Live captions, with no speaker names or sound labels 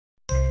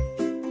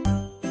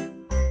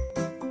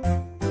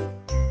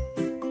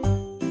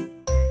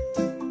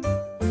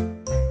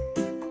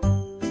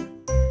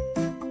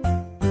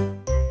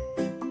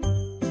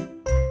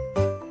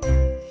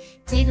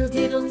Diddle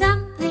diddle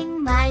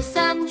dumpling, my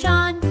son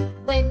John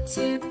went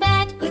to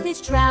bed with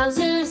his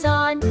trousers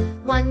on,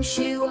 one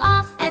shoe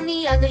off and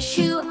the other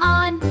shoe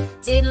on.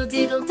 Diddle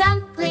diddle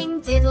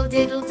dumpling, diddle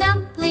diddle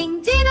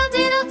dumpling, diddle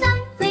diddle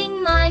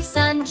dumpling, my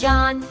son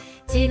John.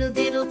 Diddle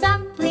diddle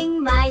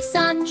dumpling, my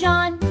son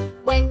John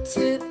went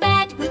to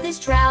bed with his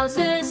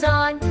trousers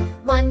on,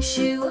 one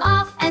shoe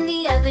off and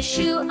the other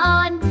shoe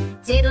on.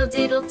 Diddle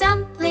diddle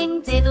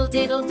dumpling, diddle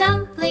diddle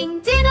dumpling,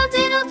 diddle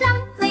diddle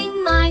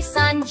dumpling, my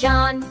son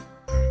John.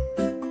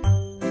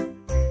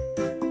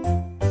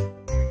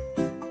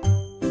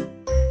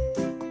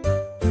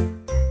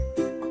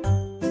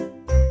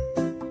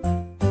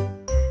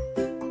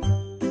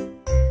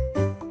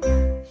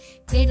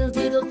 Diddle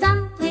diddle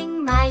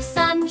dumpling, my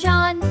son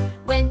John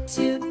went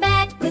to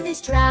bed with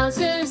his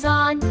trousers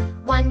on,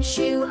 one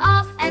shoe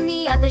off and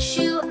the other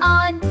shoe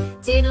on.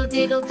 Diddle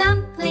diddle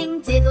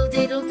dumpling, diddle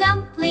diddle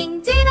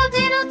dumpling, diddle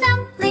diddle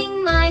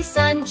dumpling, my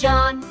son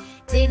John.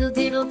 Diddle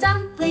diddle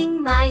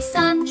dumpling, my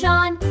son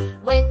John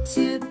went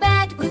to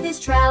bed with his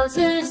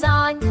trousers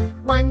on,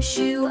 one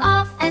shoe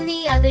off and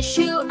the other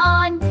shoe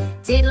on.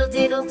 Diddle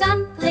diddle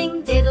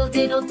dumpling, diddle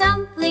diddle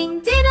dumpling,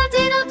 diddle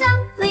diddle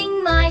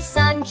dumpling, my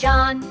son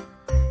John.